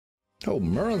Oh,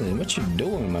 Merlin, what you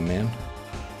doing, my man?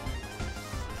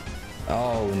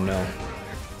 Oh, no.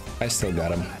 I still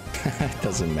got him. It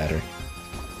doesn't matter.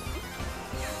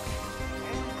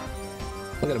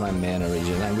 Look at my mana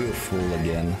regen. I'm real full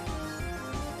again.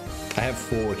 I have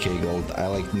 4k gold. I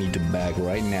like need to bag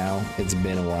right now. It's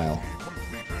been a while.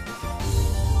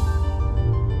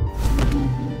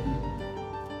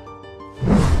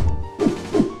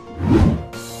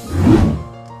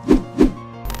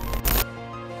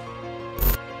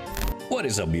 What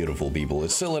is up, beautiful people?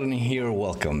 It's Elidan here.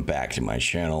 Welcome back to my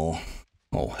channel.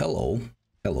 Oh, hello.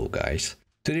 Hello, guys.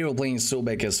 Today we're playing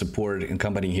Sobek as support, and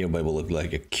company here by will look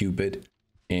like a Cupid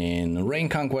in Rain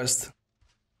Conquest.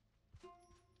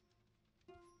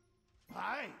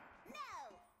 Hi.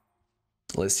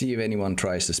 Let's see if anyone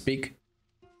tries to speak.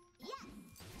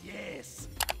 Yes.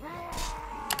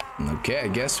 Okay, I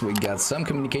guess we got some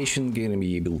communication. Gonna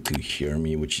be able to hear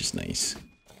me, which is nice.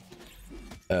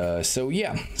 So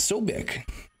yeah, Sobek.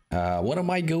 One of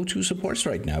my go-to supports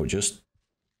right now, just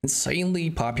insanely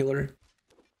popular.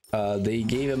 They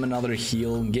gave him another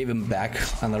heal, gave him back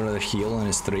another heal on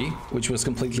his 3, which was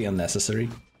completely unnecessary,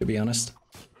 to be honest.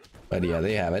 But yeah,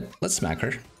 they have it. Let's smack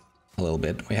her a little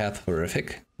bit. We have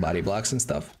horrific body blocks and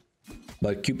stuff.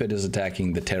 But Cupid is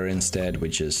attacking the Terra instead,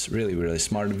 which is really, really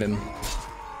smart of him.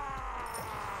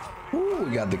 Ooh,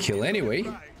 we got the kill anyway.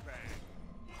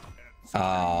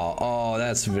 Oh,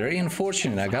 that's very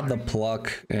unfortunate. I got the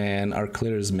pluck and our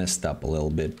clear is messed up a little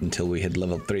bit until we hit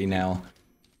level 3 now.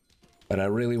 But I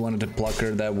really wanted to pluck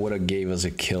her. That would have gave us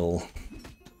a kill.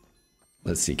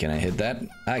 Let's see, can I hit that?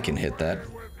 I can hit that.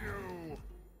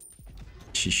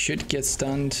 She should get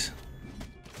stunned.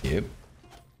 Yep.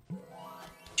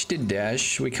 She did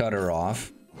dash. We cut her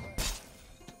off.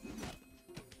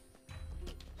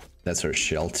 That's her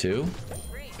shell too.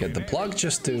 Get the plug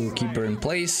just to keep her in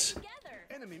place.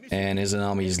 And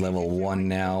Izanami is level 1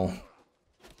 now.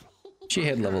 She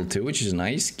hit level 2, which is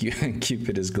nice.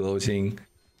 Cupid is gloating.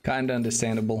 Kinda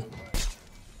understandable.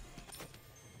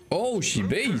 Oh, she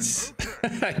beats!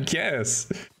 I guess.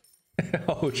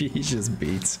 Oh, he just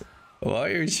beats.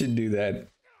 Why would she do that?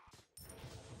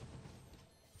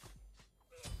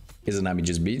 Izanami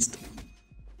just beats.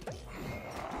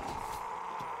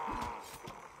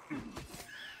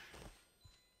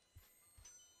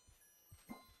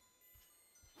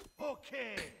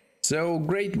 So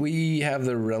great, we have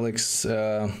the relics,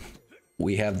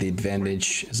 we have the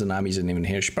advantage. Zanami isn't even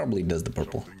here, she probably does the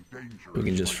purple. We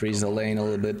can just freeze the lane a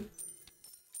little bit.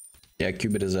 Yeah,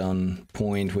 Cupid is on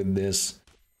point with this.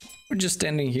 We're just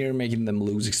standing here making them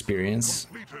lose experience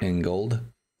in gold.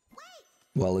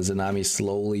 While Zanami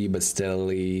slowly but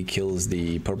steadily kills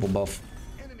the purple buff.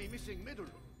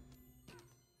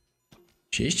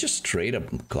 She's just straight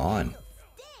up gone.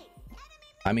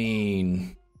 I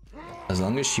mean, as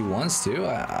long as she wants to,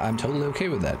 I'm totally okay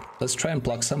with that. Let's try and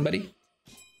pluck somebody.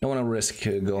 Don't want to risk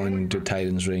going to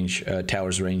Titan's range,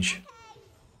 Tower's range.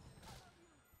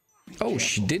 Oh,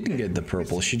 she didn't get the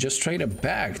purple. She just straight up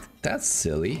backed. That's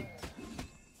silly.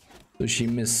 So she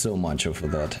missed so much of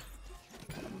that.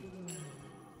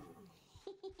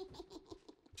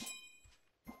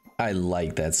 I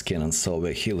like that skin on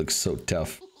Sobek. He looks so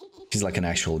tough. He's like an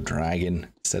actual dragon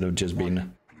instead of just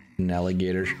being an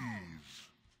alligator.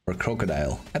 Or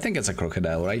crocodile. I think it's a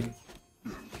crocodile, right?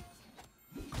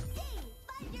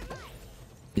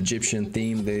 Egyptian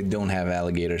theme, they don't have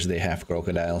alligators, they have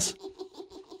crocodiles.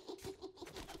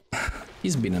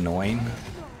 He's been annoying.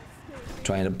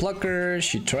 Trying to pluck her,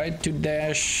 she tried to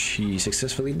dash, he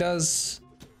successfully does.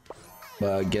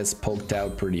 But gets poked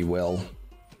out pretty well.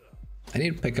 I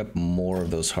need to pick up more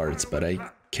of those hearts, but I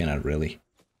cannot really.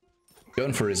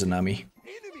 Going for Izanami.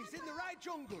 Enemies in the right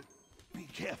jungle. Be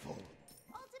careful.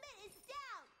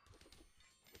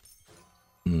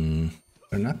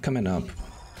 They're not coming up.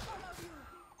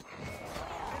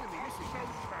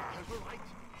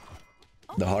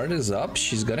 The heart is up.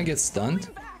 She's gonna get stunned.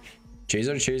 Chase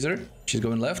her, chase her. She's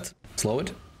going left. Slow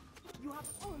it.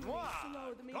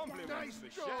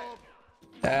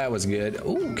 That was good.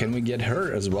 Ooh, can we get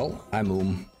her as well?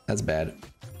 That's bad.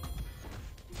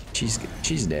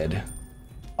 She's dead.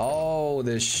 Oh,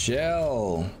 the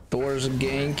shell. Thor's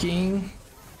ganking.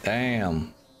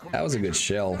 Damn. That was a good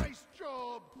shell.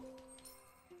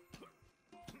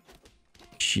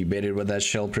 She baited with that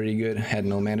shell pretty good. Had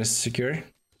no mana to secure.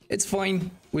 It's fine.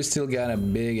 We still got a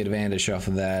big advantage off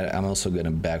of that. I'm also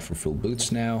gonna back for full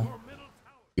boots now.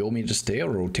 You want me to stay or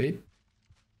rotate?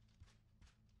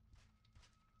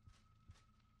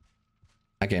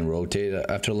 I can rotate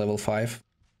after level 5.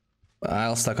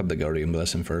 I'll stack up the Guardian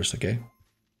Blessing first, okay?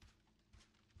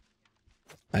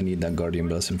 I need that Guardian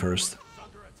Blessing first.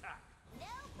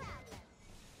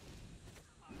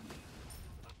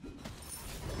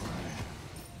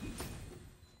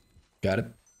 Got it.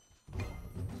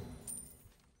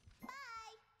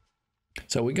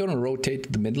 So we're gonna rotate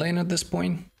to the mid lane at this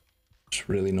point. There's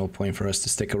really no point for us to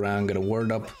stick around. Gonna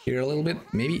ward up here a little bit,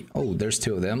 maybe. Oh, there's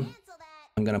two of them.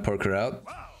 I'm gonna poke her out.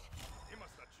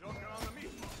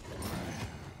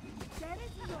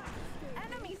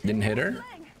 Didn't hit her,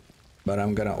 but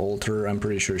I'm gonna ult her. I'm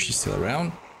pretty sure she's still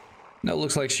around. No,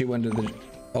 looks like she went to the...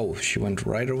 Oh, she went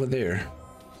right over there.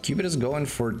 Cupid is going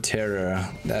for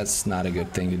Terra. That's not a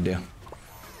good thing to do.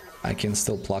 I can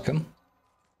still pluck him.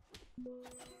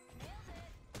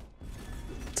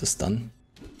 It's a stun.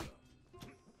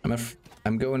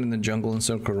 I'm going in the jungle and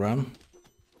circle around.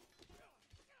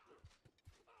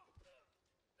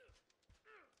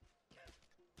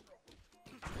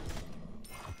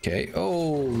 Okay.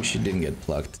 Oh, she didn't get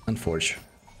plucked. Unfortunate.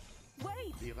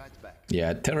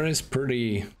 Yeah, Terra is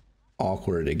pretty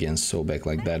awkward against Sobek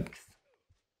like that.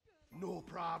 No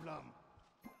problem.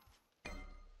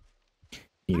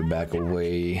 Need to back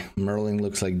away. Merlin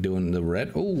looks like doing the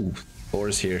red. Oh,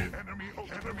 Thor's here.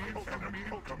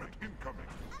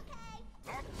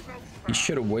 He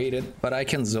should have waited, but I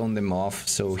can zone them off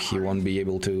so he won't be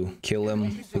able to kill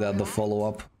him without the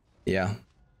follow-up. Yeah,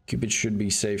 Cupid should be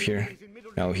safe here.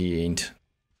 No, he ain't.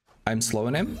 I'm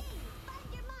slowing him.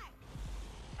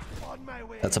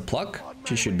 That's a pluck.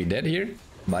 She should be dead here.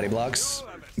 Body blocks.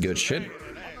 Good shit.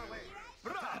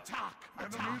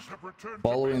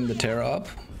 Following the Terra up.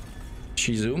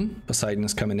 She zoom.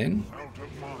 Poseidon's coming in.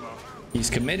 He's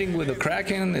committing with the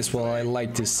Kraken is what I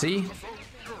like to see.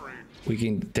 We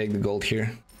can take the gold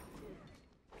here.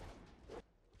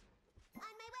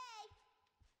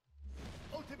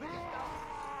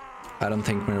 I don't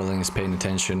think Merlin is paying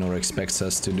attention or expects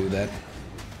us to do that.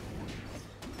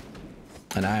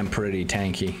 And I'm pretty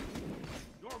tanky.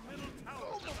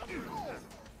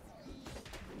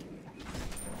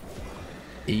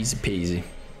 Easy peasy.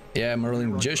 Yeah,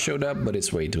 Merlin just showed up, but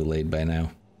it's way too late by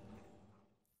now.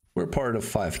 We're part of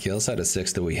 5 kills out of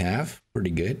 6 that we have.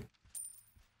 Pretty good.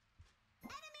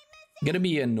 Gonna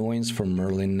be annoyance for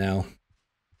Merlin now.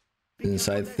 Since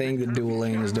I think the dual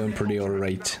lane is doing pretty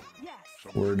alright.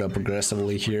 Word up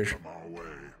aggressively here.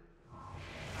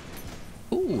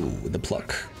 Ooh, the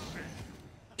pluck.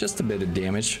 Just a bit of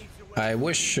damage. I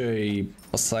wish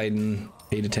Poseidon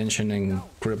paid attention and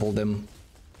crippled him.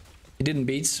 He didn't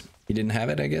beat. He didn't have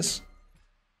it, I guess.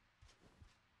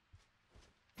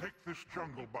 Take this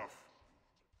jungle buff.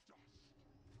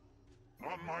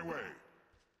 On my way.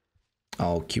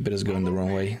 Oh, Cupid is going the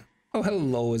wrong way. Oh,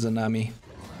 hello, Izanami.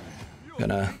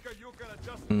 Gonna...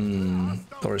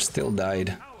 Thor still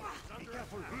died.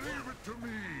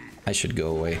 I should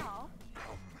go away.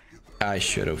 I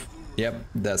should have. Yep,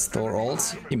 that's Thor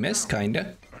ult. He missed,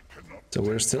 kinda. So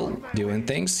we're still doing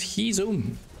things. He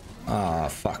zoom. Ah,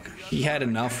 fuck. He had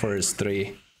enough for his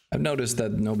 3. I've noticed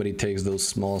that nobody takes those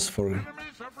smalls for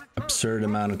absurd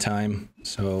amount of time.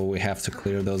 So we have to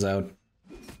clear those out.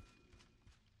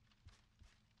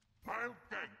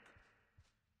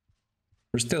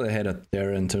 We're still ahead of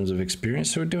there in terms of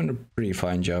experience, so we're doing a pretty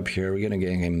fine job here. We're gonna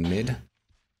get him mid.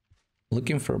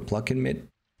 Looking for a pluck in mid.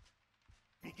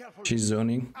 She's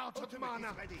zoning.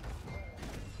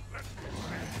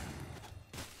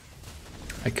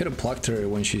 I could have plucked her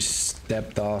when she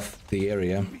stepped off the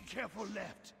area,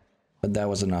 but that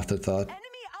was an afterthought.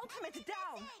 Enemy ultimate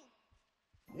down.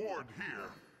 Ward here.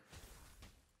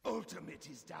 Ultimate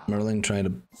is down. Merlin trying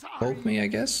to poke me, I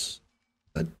guess.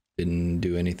 That didn't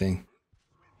do anything.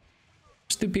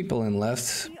 There's 2 people in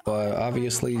left, but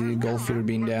obviously Goldfeeder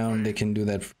being down, they can do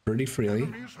that pretty freely.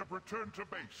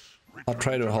 I'll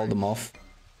try to hold them off.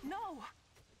 No.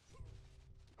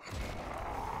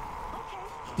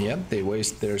 Yep, they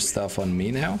waste their stuff on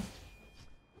me now,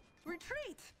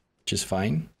 Retreat. which is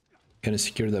fine. Gonna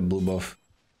secure that blue buff.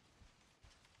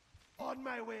 On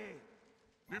my way.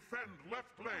 Defend left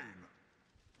lane.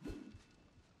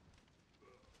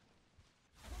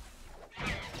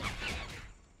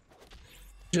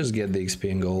 Just get the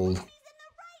XP and gold.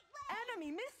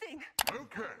 Enemy missing.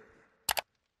 Okay.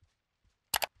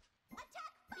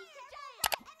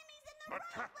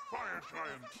 Attack fire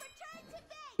giant.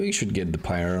 We should get the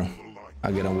pyro.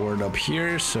 I got a ward up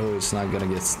here, so it's not gonna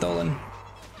get stolen.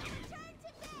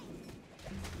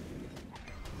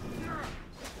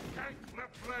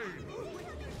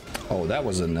 Oh, that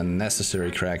was an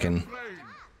unnecessary Kraken.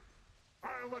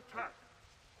 I'll attack.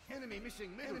 Enemy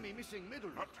missing middle. Enemy missing middle.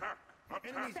 Attack.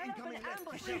 Enemies Attack. incoming left.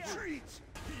 ambush Retreat.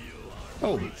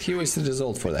 Oh, he wasted his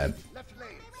ult for that. Left lane.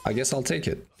 I guess I'll take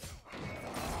it.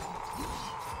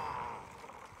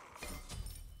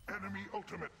 Enemy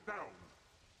ultimate down.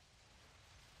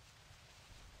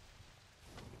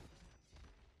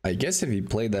 I guess if he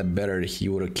played that better, he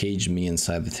would have caged me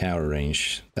inside the tower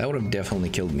range. That would have definitely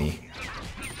killed me.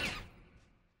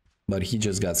 But he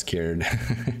just got scared.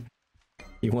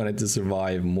 He wanted to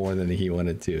survive more than he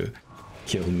wanted to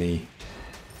kill me.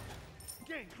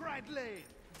 Gank right lane.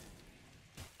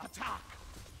 Attack.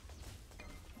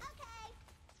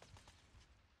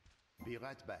 Be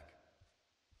right back.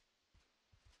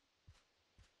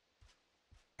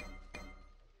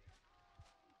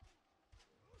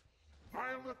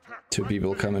 I'll attack. Two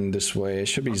people coming this way. I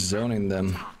should be zoning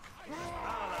them.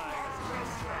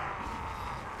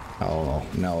 Oh,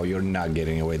 no, you're not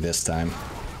getting away this time.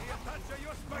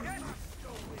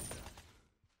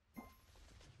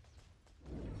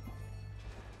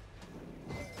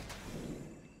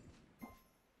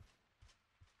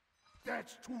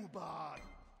 That's too bad.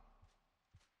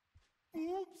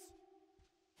 Oops.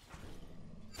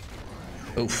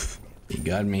 Oof, he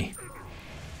got me.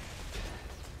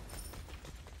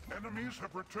 Enemies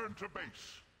have returned to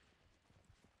base.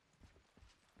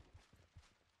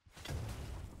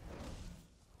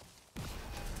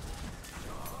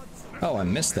 Oh, I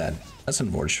missed that. That's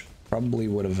unfortunate. Probably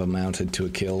would have amounted to a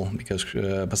kill because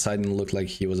Poseidon looked like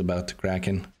he was about to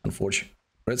Kraken. Unfortunate.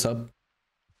 But it's up.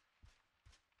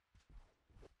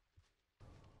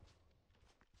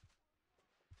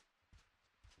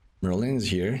 Merlin's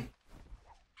here.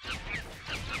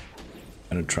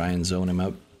 Gonna try and zone him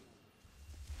up.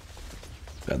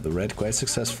 Got the red quite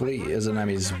successfully. His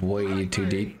enemy's way too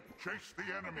deep. Chase the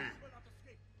enemy.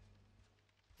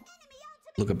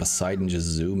 Look at Poseidon just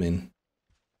zoom in.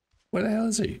 Where the hell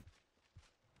is he?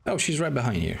 Oh, she's right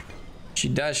behind here. She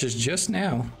dashes just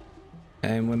now.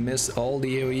 And we missed all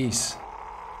the AoEs.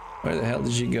 Where the hell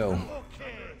did she go?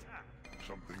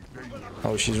 Something dangerous.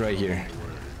 Oh, she's right here.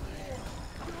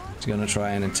 She's gonna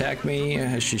try and attack me,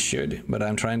 as she should. But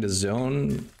I'm trying to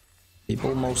zone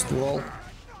people most of all.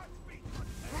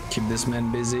 Keep this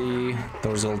man busy.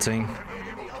 Thor's ulting.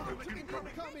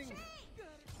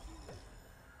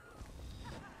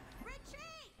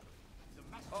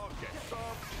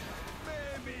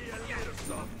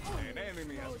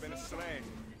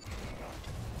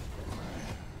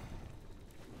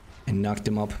 And knocked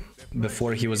him up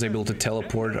before he was able to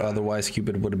teleport, otherwise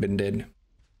Cupid would have been dead.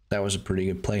 That was a pretty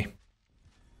good play.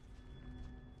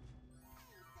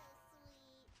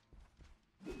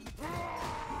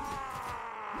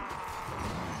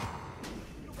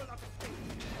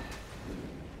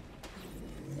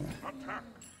 Attack.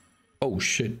 Oh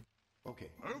shit. Okay.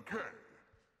 Okay.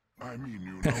 I mean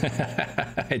you know.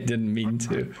 I didn't mean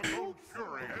to. Full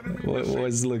fury. Enemy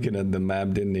Was looking at the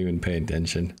map, didn't even pay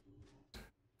attention.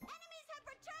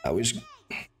 I wish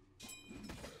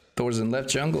Thor's in left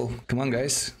jungle. Come on,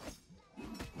 guys.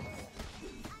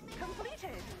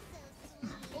 Completed.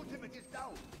 Ultimate is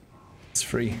down. It's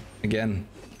free again.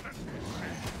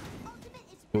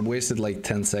 We wasted like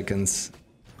 10 seconds.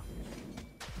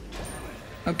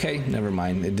 Okay, never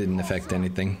mind. It didn't affect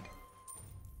anything.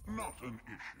 not an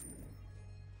issue.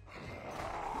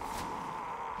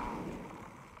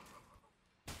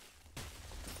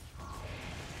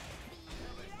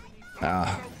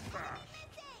 Ah.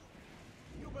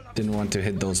 Didn't want to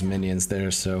hit those minions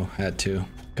there, so had to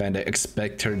kind of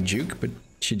expect her juke, but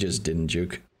she just didn't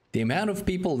juke. The amount of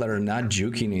people that are not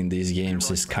juking in these games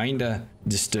is kind of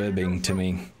disturbing to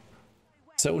me.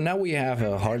 So now we have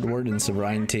a hard word and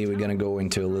sovereignty. We're gonna go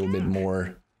into a little bit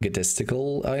more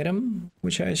statistical item,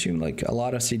 which I assume like a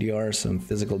lot of CDR, some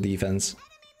physical defense.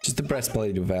 Just the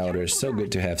breastplate of Valor is so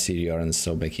good to have CDR and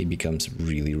Sobek. He becomes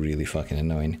really, really fucking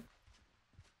annoying.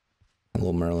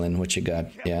 Hello Merlin, what you got?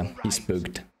 Yeah, he's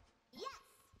spooked.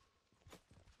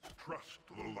 Trust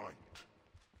the light.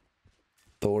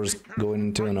 Thor's going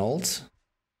into an ult?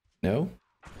 No?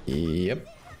 Yep.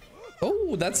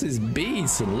 Oh, that's his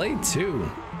beats and late too.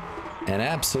 And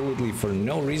absolutely for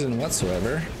no reason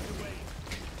whatsoever.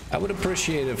 I would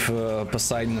appreciate if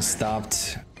Poseidon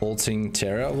stopped ulting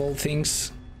Terra of all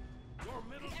things.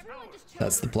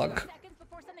 That's the pluck.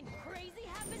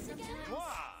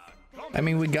 I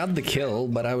mean, we got the kill,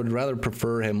 but I would rather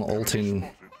prefer him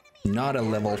ulting not a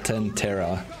level 10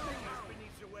 Terra.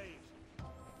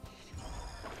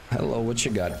 Hello, what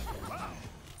you got?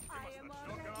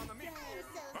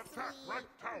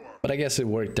 But I guess it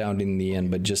worked out in the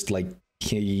end, but just like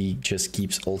he just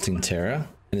keeps ulting Terra,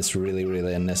 and it's really,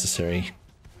 really unnecessary.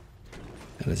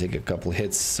 Gotta take a couple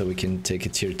hits so we can take a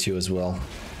tier 2 as well.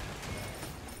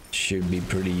 Should be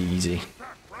pretty easy.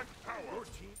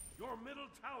 Your middle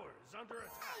tower is under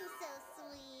attack.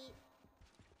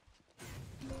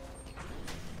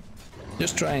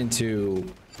 Just trying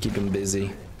to keep him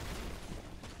busy,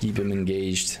 keep him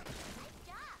engaged.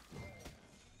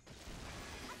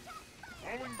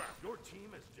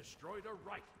 destroyed a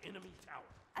right enemy tower.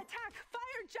 Attack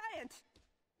fire giant.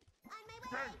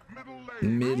 Tank middle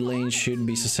lane. Mid lane should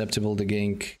be susceptible to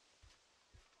gank.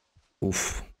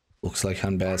 Oof. Looks like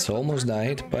Hanbats almost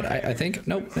died, but I think...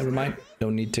 Nope, never mind.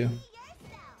 Don't need to.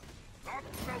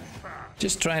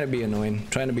 Just trying to be annoying.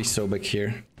 Trying to be Sobek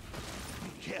here.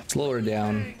 Slow her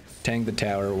down. Tank the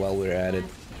tower while we're at it.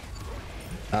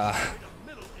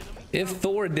 If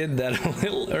Thor did that a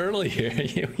little earlier,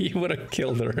 he would have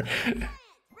killed her.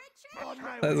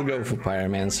 Let's go for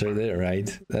Pyromancer there,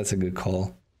 right? That's a good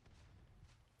call.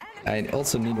 I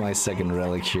also need my second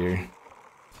relic here.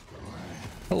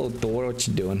 Hello Thor, what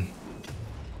you doing?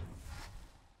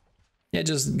 Yeah,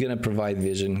 just gonna provide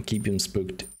vision, keep him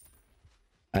spooked.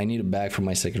 I need a bag for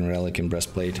my second relic and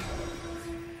breastplate.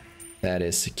 That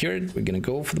is secured. We're gonna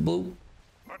go for the blue.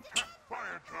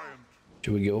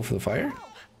 Should we go for the fire?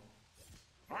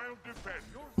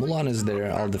 Mulan is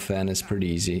there, I'll defend, it's pretty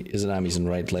easy. Izanami's in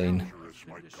right lane.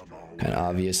 Kinda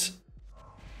obvious.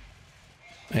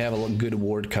 I have a good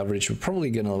ward coverage. We're probably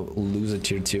gonna lose a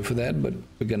tier 2 for that, but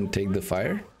we're gonna take the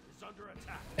fire.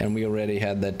 And we already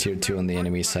had that tier 2 on the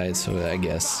enemy side, so I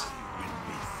guess.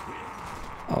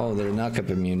 Oh, they're knock-up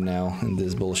immune now in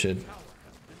this bullshit.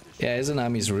 Yeah,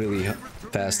 Izanami's really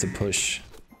fast to push.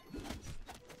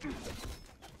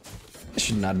 I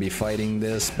should not be fighting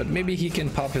this, but maybe he can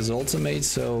pop his ultimate,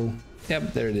 so...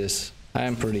 Yep, there it is. I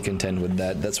am pretty content with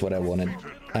that. That's what I wanted.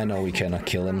 I know we cannot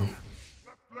kill him.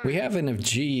 We have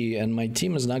NFG, and my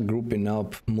team is not grouping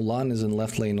up. Mulan is in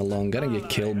left lane alone. Gonna get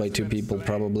killed by 2 people,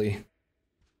 probably.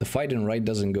 The fight in right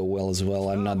doesn't go well as well.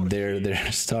 I'm not there.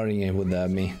 They're starting it without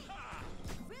me.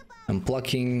 I'm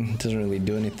plucking. Doesn't really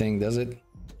do anything, does it?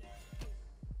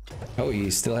 Oh,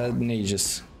 he still had an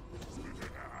Aegis.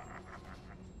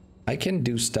 I can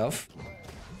do stuff.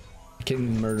 I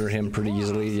can murder him pretty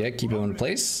easily. Yeah, keep him in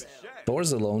place.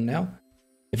 Thor's alone now.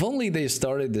 If only they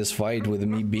started this fight with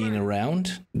me being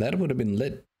around, that would have been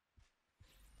lit.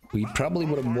 We probably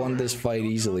would have won this fight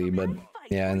easily, but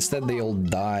yeah, instead they all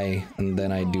die, and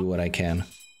then I do what I can.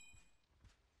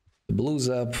 The blue's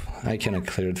up. I cannot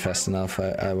clear it fast enough.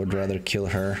 I would rather kill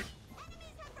her.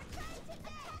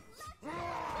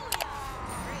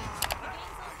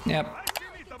 Yep.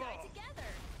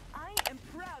 I am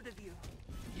proud of you.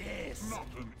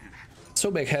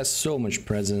 Sobek has so much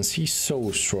presence. He's so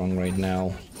strong right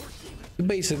now. You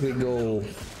basically go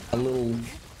a little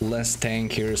less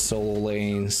tankier solo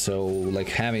lane, so like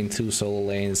having 2 solo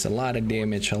lanes, a lot of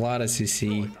damage, a lot of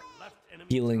CC,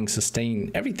 healing, sustain,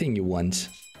 everything you want.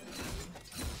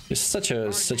 It's such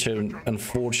an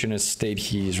unfortunate state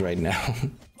he is right now.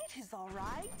 It is all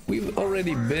right. We've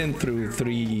already been through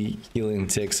 3 healing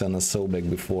ticks on a Sobek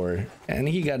before, and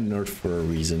he got nerfed for a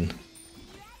reason.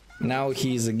 Now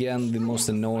he's again the most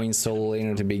annoying solo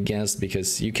laner to be against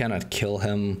because you cannot kill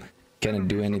him, cannot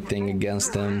do anything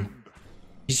against him.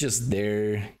 He's just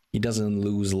there. He doesn't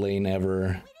lose lane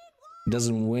ever. He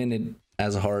doesn't win it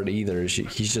as hard either.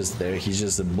 He's just there. He's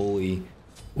just a bully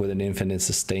with an infinite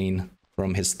sustain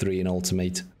from his 3 and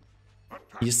ultimate.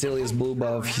 He still is blue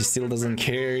buff. He still doesn't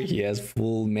care. He has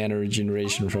full mana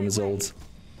regeneration from his ult.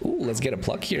 Ooh, let's get a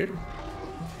pluck here.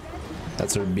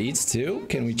 That's our beats too.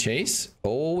 Can we chase?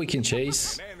 Oh, we can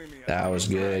chase. That was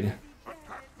good.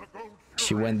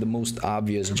 She went the most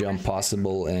obvious jump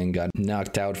possible and got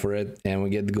knocked out for it. And we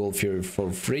get the Gold Fury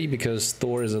for free because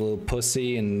Thor is a little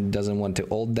pussy and doesn't want to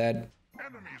ult that.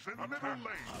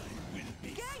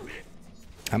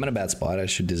 I'm in a bad spot. I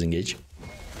should disengage.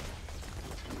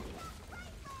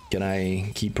 Can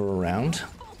I keep her around?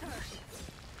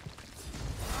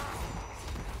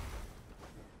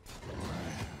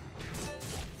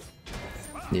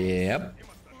 Yep.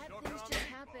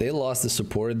 They lost the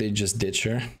support, they just ditched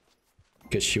her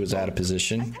because she was out of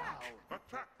position.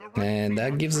 And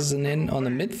that gives us an in on the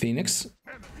mid Phoenix.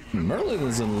 Merlin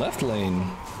is in left lane.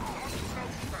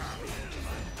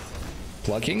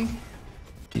 Plucking.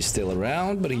 He's still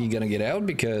around, but he's gonna get out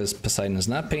because Poseidon is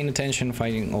not paying attention,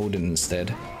 fighting Odin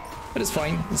instead. But it's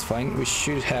fine, it's fine. We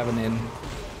should have an in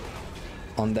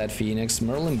on that Phoenix.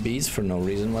 Merlin beats for no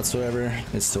reason whatsoever.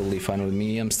 It's totally fine with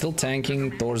me. I'm still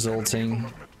tanking. Thor's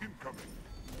ulting.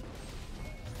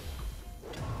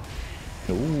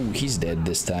 Ooh, he's dead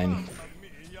this time.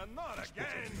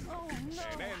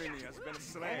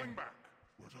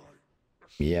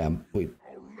 Yeah, we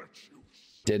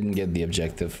didn't get the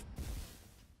objective.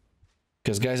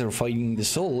 Because guys are fighting the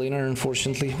solo laner,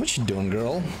 unfortunately. What you doing,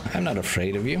 girl? I'm not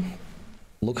afraid of you.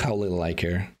 Look how little I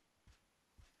care.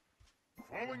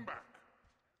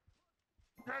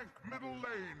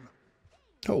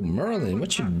 Oh, Merlin,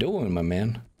 what you doing, my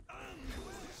man?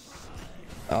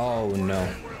 Oh, no.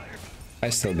 I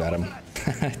still got him.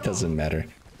 It doesn't matter.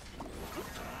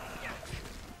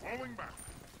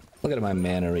 Look at my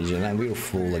mana regen, and we're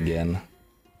full again.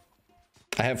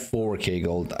 I have 4k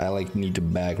gold. I like need to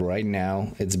bag right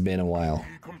now. It's been a while.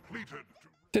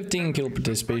 15 kill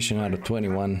participation out of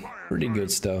 21. Pretty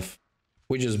good stuff.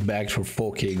 We just bagged for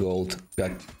 4k gold.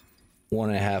 Got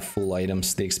 1.5 full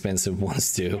items, the expensive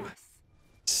ones too.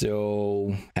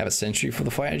 So have a sentry for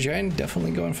the fire giant.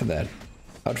 Definitely going for that.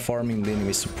 Out farming the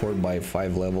enemy support by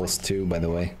 5 levels too, by the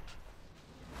way.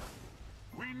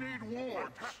 We need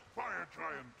wards, fire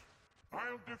giant.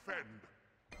 I'll defend.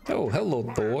 Oh, hello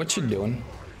Thor, what you doing?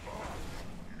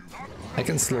 I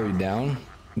can slow you down.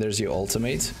 There's your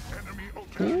ultimate.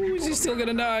 Ooh, is he still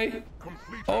gonna die?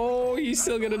 Oh, he's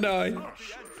still gonna die.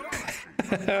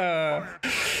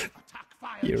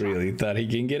 You really thought he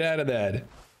can get out of that?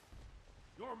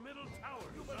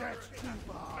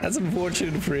 That's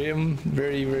unfortunate for him.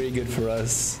 Very, very good for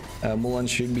us. Mulan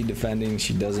should be defending.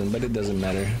 She doesn't, but it doesn't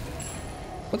matter.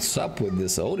 What's up with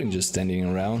this Odin just standing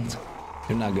around?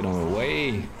 You're not going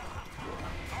away.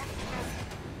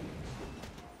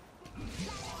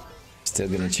 Still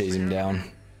gonna chase him down.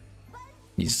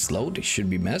 He's slowed. He should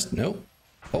be messed. No.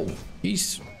 Oh,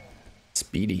 he's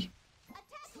speedy.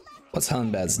 What's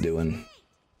Houndbats doing?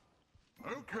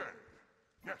 Okay.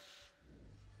 Yes.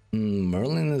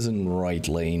 Merlin is in right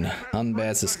lane.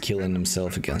 Houndbats is killing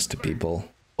himself against the people,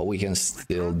 but we can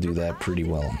still do that pretty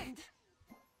well.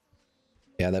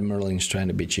 Yeah, that Merlin's trying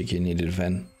to be cheeky and need to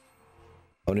defend.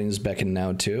 Odin's back in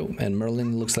now too, and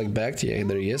Merlin looks like backed. Yeah,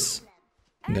 there he is.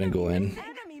 I'm gonna go in.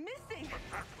 Enemy missing.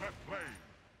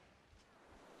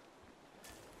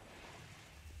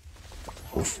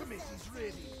 Oof.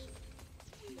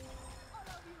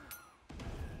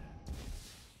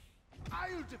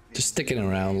 Just sticking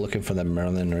around, looking for that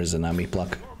Merlin or Zanami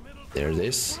pluck. There it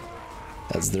is.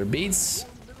 That's their beats.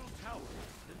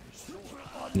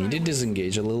 Need to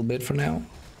disengage a little bit for now.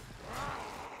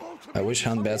 I wish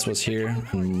Houndbats was here,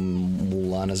 and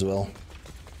Mulan as well.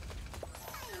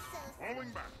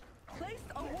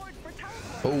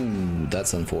 Oh,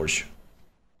 that's unfortunate.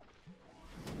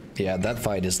 Yeah, that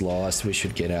fight is lost. We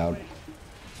should get out.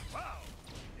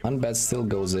 Houndbat still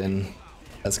goes in.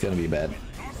 That's gonna be bad.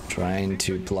 Trying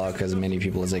to block as many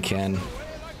people as I can.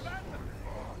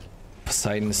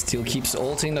 Poseidon still keeps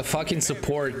ulting the fucking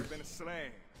support.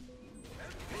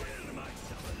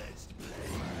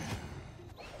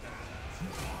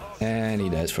 And he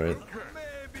dies for it.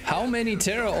 How many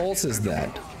Terra ults is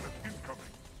that?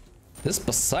 This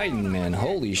Poseidon, man,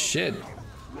 holy shit.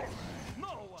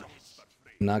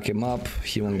 Knock him up,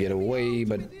 he won't get away,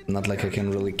 but not like I can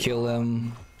really kill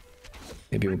him.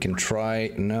 Maybe we can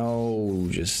try. No,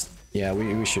 just... yeah,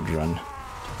 we should run.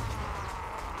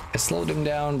 I slowed him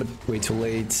down, but way too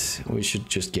late. We should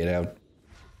just get out.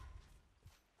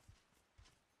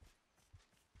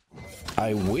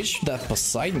 I wish that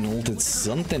Poseidon ulted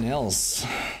something else.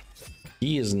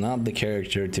 He is not the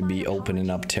character to be opening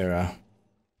up Terra.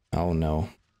 Oh no.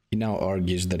 He now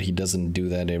argues that he doesn't do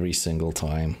that every single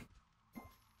time.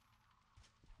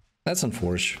 That's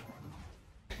unfortunate.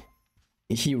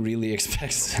 He really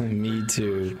expects me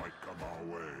to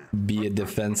be a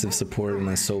defensive support in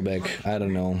a Sobek. I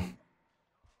don't know.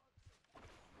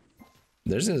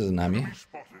 There's a Zanami.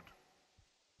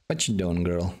 What you doing,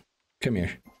 girl? Come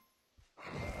here.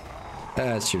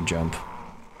 That's your jump.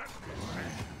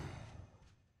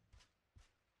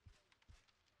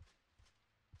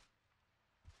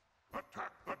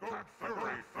 Attack the god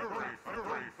fury, fury,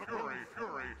 fury, fury,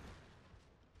 fury.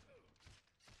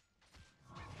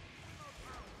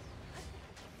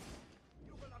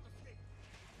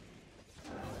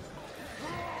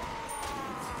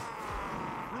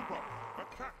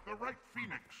 Attack the right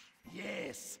phoenix.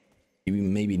 Yes. We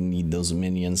maybe need those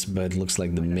minions, but it looks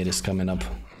like the mid is coming up.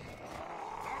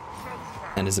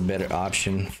 And it's a better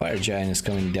option. Fire Giant is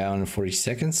coming down in 40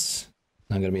 seconds.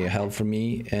 Not gonna be a help for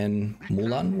me. And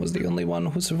Mulan was the only one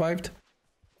who survived.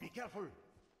 Be careful.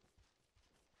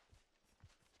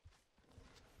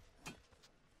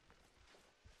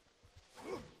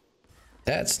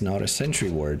 That's not a sentry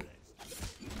word.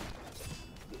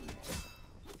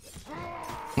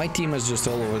 My team is just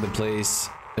all over the place.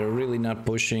 They're really not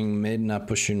pushing mid, not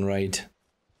pushing right.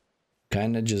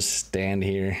 Kinda just stand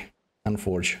here.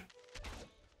 Unfortunate.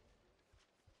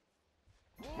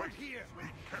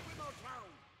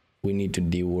 We need to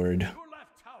D-word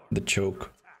the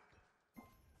choke.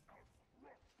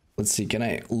 Let's see, can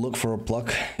I look for a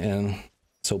pluck and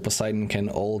so Poseidon can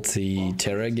ult the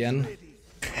Terra again?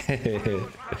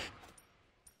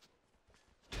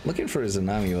 Looking for a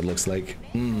Zanami, what looks like.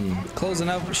 Close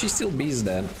enough. She still beats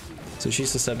that, so she's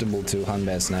susceptible to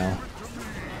Houndbats now.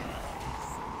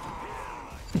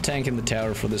 tanking the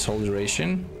tower for this whole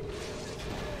duration.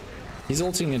 He's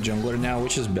ulting a jungler now,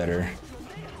 which is better.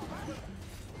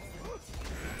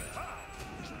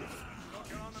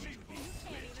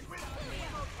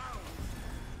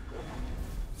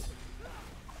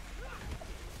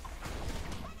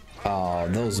 Oh,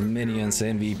 those minions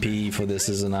MVP for this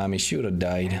Izanami should have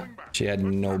died. She had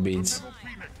no beats.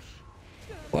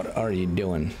 What are you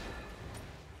doing?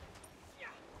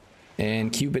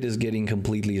 And Cupid is getting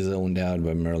completely zoned out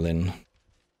by Merlin.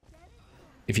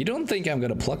 If you don't think I'm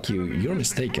gonna pluck you, you're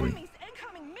mistaken.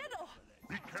 Incoming middle.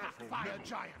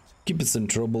 Cupid's in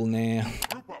trouble now.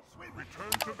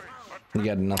 We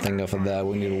got nothing off of that.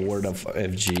 We need a word of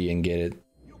FG and get it.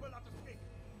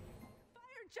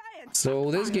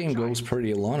 So this game goes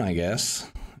pretty alone, I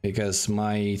guess, because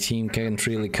my team can't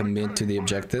really commit to the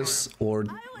objectives or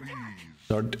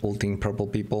start ulting purple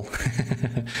people.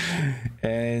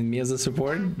 And me as a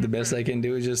support, the best I can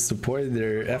do is just support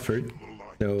their effort.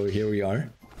 So here we are,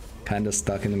 kind of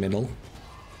stuck in the middle.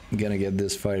 I'm gonna get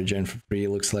this fire gen for free,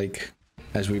 looks like,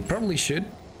 as we probably should.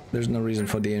 There's no reason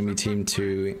for the enemy team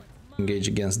to engage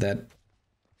against that.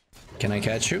 Can I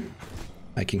catch you?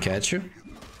 I can catch you.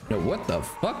 No, what the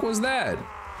fuck was that?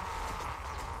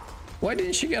 Why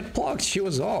didn't she get plucked? She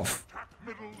was off.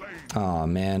 Aw,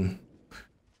 man.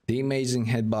 The amazing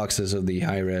hitboxes of the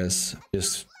high res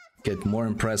just get more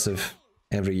impressive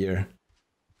every year.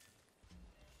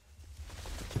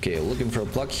 Okay, looking for a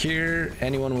pluck here.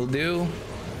 Anyone will do.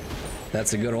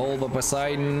 That's a good hold by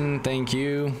Poseidon. Thank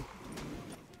you.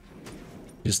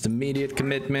 Just immediate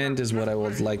commitment is what I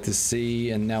would like to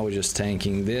see. And now we're just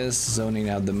tanking this, zoning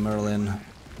out the Merlin.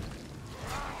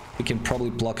 We can probably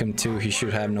block him too. He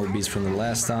should have no beats from the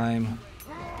last time.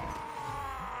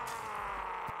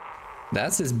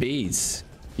 That's his beats.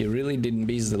 He really didn't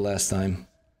beats the last time.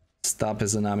 Stop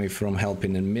Izanami from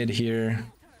helping in mid here.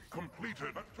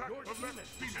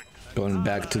 Going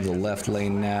back to the left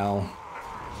lane now.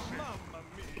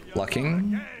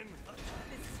 Blocking.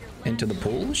 Into the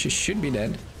pool. She should be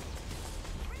dead.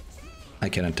 I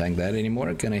cannot tank that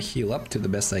anymore. Gonna heal up to the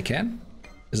best I can.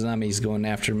 Izanami is going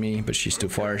after me, but she's too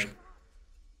far. That's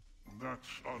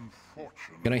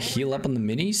unfortunate. Gonna heal up on the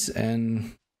minis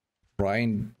and try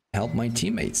and help my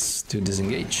teammates to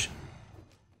disengage.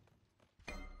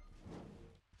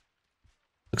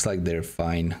 Looks like they're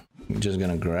fine. I'm just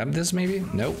gonna grab this maybe?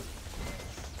 Nope.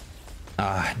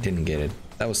 Ah, didn't get it.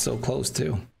 That was so close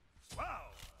too.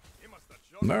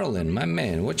 Merlin, my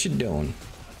man, what you doing?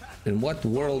 In what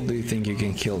world do you think you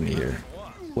can kill me here?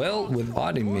 Well, with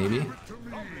Audi maybe.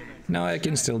 Now I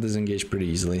can still disengage pretty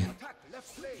easily.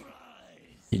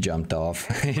 He jumped off.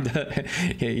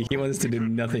 He wants to do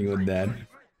nothing with that.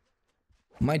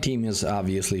 My team is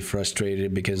obviously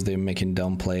frustrated because they're making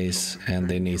dumb plays and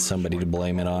they need somebody to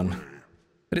blame it on.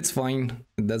 But it's fine.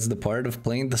 That's the part of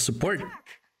playing the support.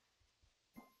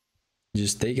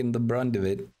 Just taking the brunt of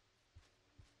it.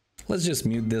 Let's just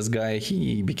mute this guy.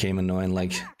 He became annoying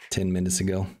like 10 minutes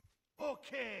ago.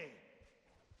 Okay.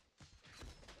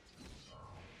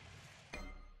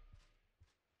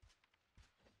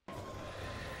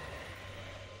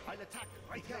 I'll attack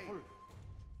right here.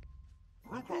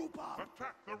 Group up.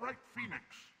 Attack the right phoenix.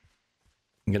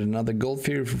 Get another gold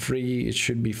fear for free. It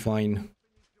should be fine.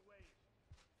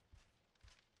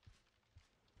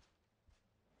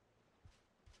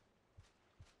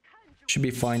 Should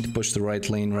be fine to push the right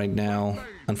lane right now.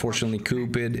 Unfortunately,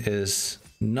 Cupid is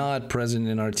not present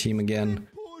in our team again.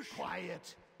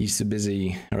 He's too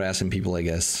busy harassing people, I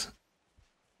guess.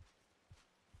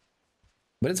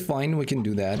 But it's fine, we can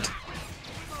do that.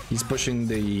 He's pushing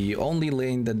the only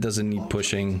lane that doesn't need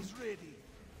pushing.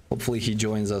 Hopefully he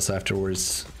joins us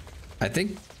afterwards. I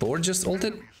think Thor just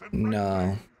ulted?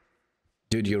 No.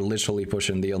 Dude, you're literally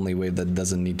pushing the only wave that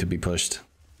doesn't need to be pushed.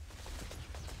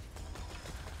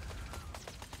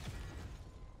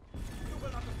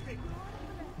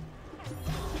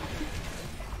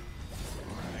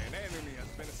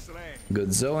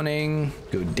 Good zoning,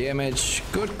 good damage,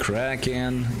 good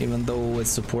Kraken. Even though with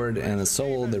support and a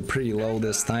soul they're pretty low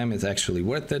this time, it's actually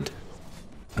worth it.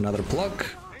 Another pluck,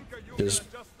 just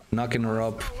knocking her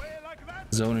up,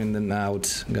 zoning them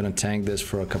out. I'm gonna tank this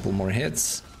for a couple more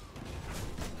hits.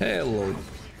 Hello.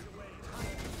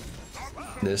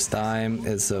 This time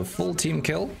it's a full team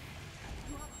kill.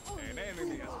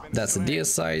 That's a DS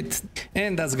site,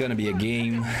 and that's gonna be a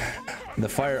game. The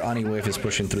fire Ani wave is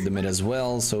pushing through the mid as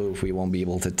well, so if we won't be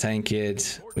able to tank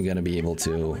it, we're gonna be able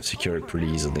to secure it pretty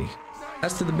easily.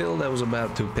 As to the build, I was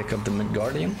about to pick up the mid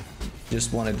guardian.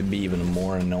 Just wanted to be even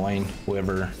more annoying.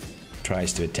 Whoever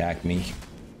tries to attack me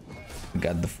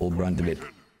got the full brunt of it.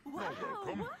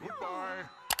 Welcome. Goodbye.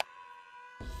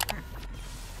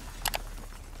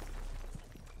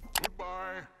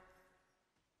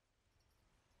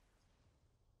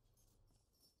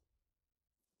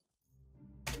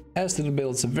 As to the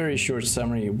build, it's a very short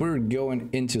summary. We're going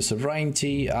into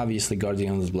Sovereignty, obviously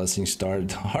Guardian's Blessing start,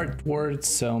 Heartward,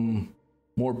 some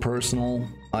more personal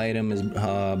item is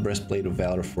Breastplate of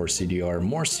Valor for CDR,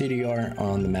 more CDR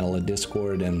on the Metal of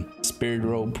Discord, and Spirit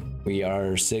Rope. We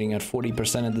are sitting at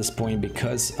 40% at this point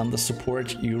because on the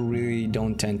support you really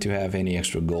don't tend to have any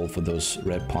extra gold for those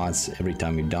red pots every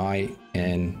time you die,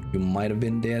 and you might have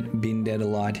been dead a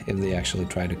lot if they actually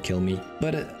try to kill me.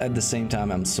 But at the same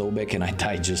time, I'm Sobek and I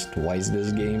died just twice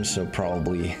this game, so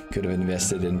probably could have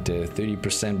invested into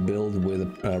 30% build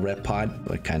with a red pot,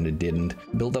 but kind of didn't.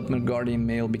 Build up my Guardian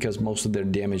Mail because most of their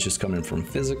damage is coming from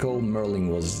physical. Merlin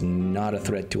was not a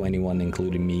threat to anyone,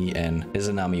 including me, and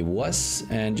Izanami was,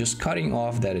 and just cutting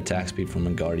off that attack speed from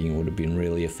a Guardian would have been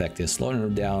really effective. Slowing her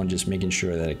down, just making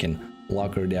sure that I can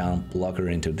lock her down, block her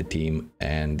into the team,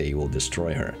 and they will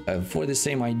destroy her. For the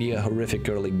same idea, horrific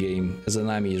early game.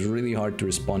 Izanami is really hard to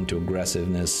respond to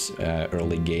aggressiveness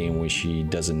early game when she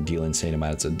doesn't deal insane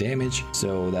amounts of damage.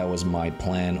 So that was my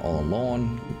plan all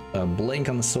along. Blink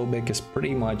on the Sobek is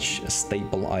pretty much a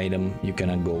staple item. You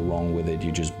cannot go wrong with it.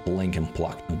 You just blink and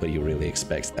pluck. Nobody really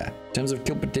expects that. In terms of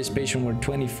kill participation, we're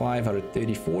 25 out of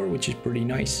 34, which is pretty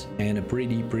nice, and a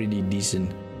pretty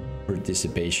decent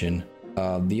participation.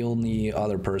 The only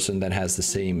other person that has the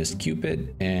same is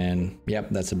Cupid, and yep,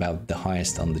 that's about the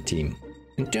highest on the team.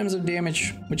 In terms of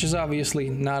damage, which is obviously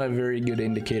not a very good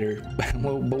indicator,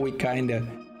 but we kinda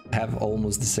have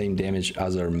almost the same damage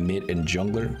as our mid and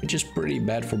jungler, which is pretty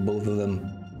bad for both of them.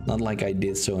 Not like I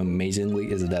did so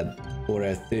amazingly, is that for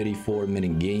a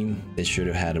 34-minute game, they should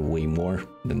have had way more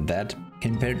than that.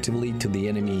 Comparatively to the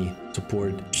enemy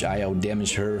support, I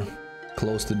outdamaged her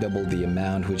close to double the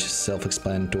amount, which is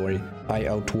self-explanatory. I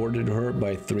outwarded her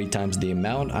by 3 times the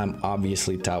amount. I'm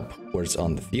obviously top wards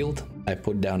on the field. I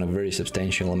put down a very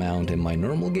substantial amount in my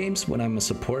normal games. When I'm a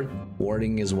support,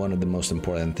 warding is one of the most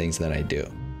important things that I do.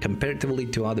 Comparatively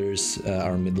to others,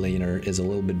 our mid laner is a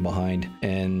little bit behind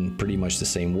and pretty much the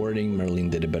same wording. Merlin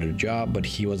did a better job, but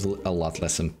he was a lot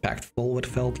less impactful, it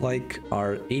felt like.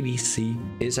 Our ADC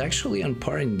is actually on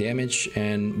par in damage,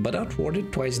 but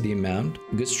outwarded twice the amount.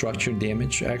 Good structure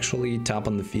damage, actually top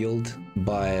on the field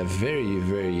by a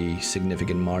very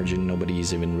significant margin. Nobody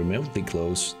is even remotely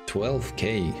close.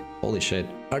 12k, holy shit.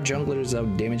 Our jungler is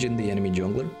out damaging the enemy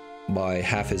jungler by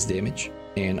half his damage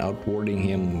and outwarding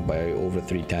him by over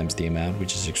 3 times the amount,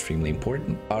 which is extremely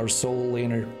important. Our solo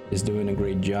laner is doing a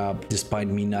great job, despite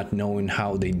me not knowing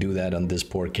how they do that on this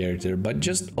poor character. But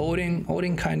just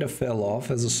Odin kind of fell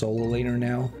off as a solo laner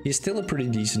now. He's still a pretty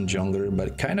decent jungler,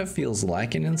 but kind of feels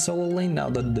lacking in solo lane now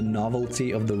that the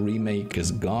novelty of the remake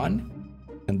is gone.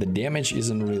 And the damage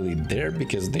isn't really there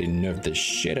because they nerfed the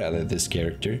shit out of this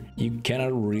character. You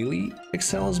cannot really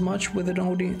excel as much with an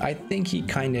Odin. I think he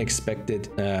kind of expected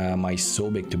my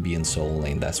Sobek to be in solo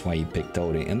lane. That's why he picked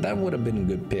Odin, and that would have been a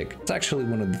good pick. It's actually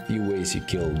one of the few ways you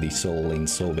kill the solo lane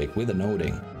Sobek, with an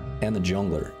Odin and a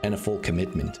jungler and a full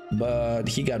commitment. But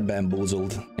he got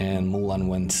bamboozled and Mulan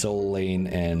went solo lane,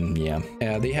 and yeah,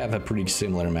 they have a pretty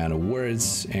similar amount of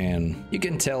words, and you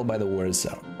can tell by the words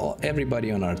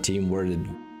everybody on our team worded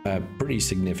a pretty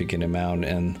significant amount,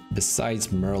 and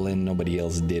besides Merlin, nobody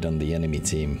else did on the enemy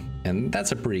team, and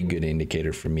that's a pretty good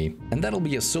indicator for me. And that'll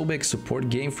be a Sobek support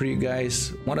game for you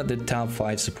guys. One of the top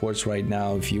 5 supports right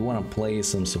now. If you want to play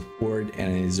some support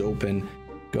and it is open,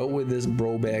 go with this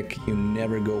Brobek. You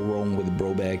never go wrong with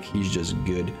Brobek. He's just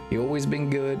good. He's always been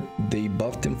good. They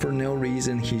buffed him for no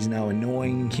reason. He's now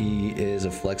annoying. He is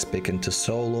a flex pick into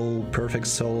solo, perfect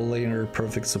solo laner,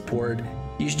 perfect support.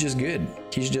 He's just good.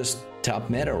 He's just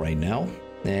top meta right now.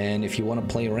 And if you want to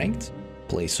play ranked,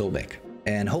 play Sobek.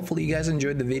 And hopefully you guys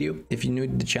enjoyed the video. If you're new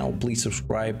to the channel, please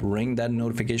subscribe, ring that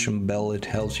notification bell. It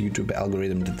helps YouTube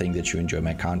algorithm to think that you enjoy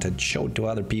my content, show it to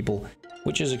other people,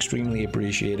 which is extremely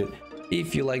appreciated.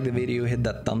 If you like the video, hit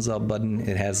that thumbs up button.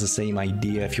 It has the same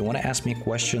idea. If you want to ask me a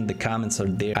question, the comments are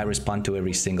there. I respond to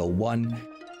every single one.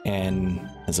 And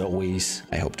as always,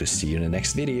 I hope to see you in the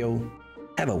next video.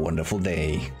 Have a wonderful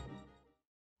day.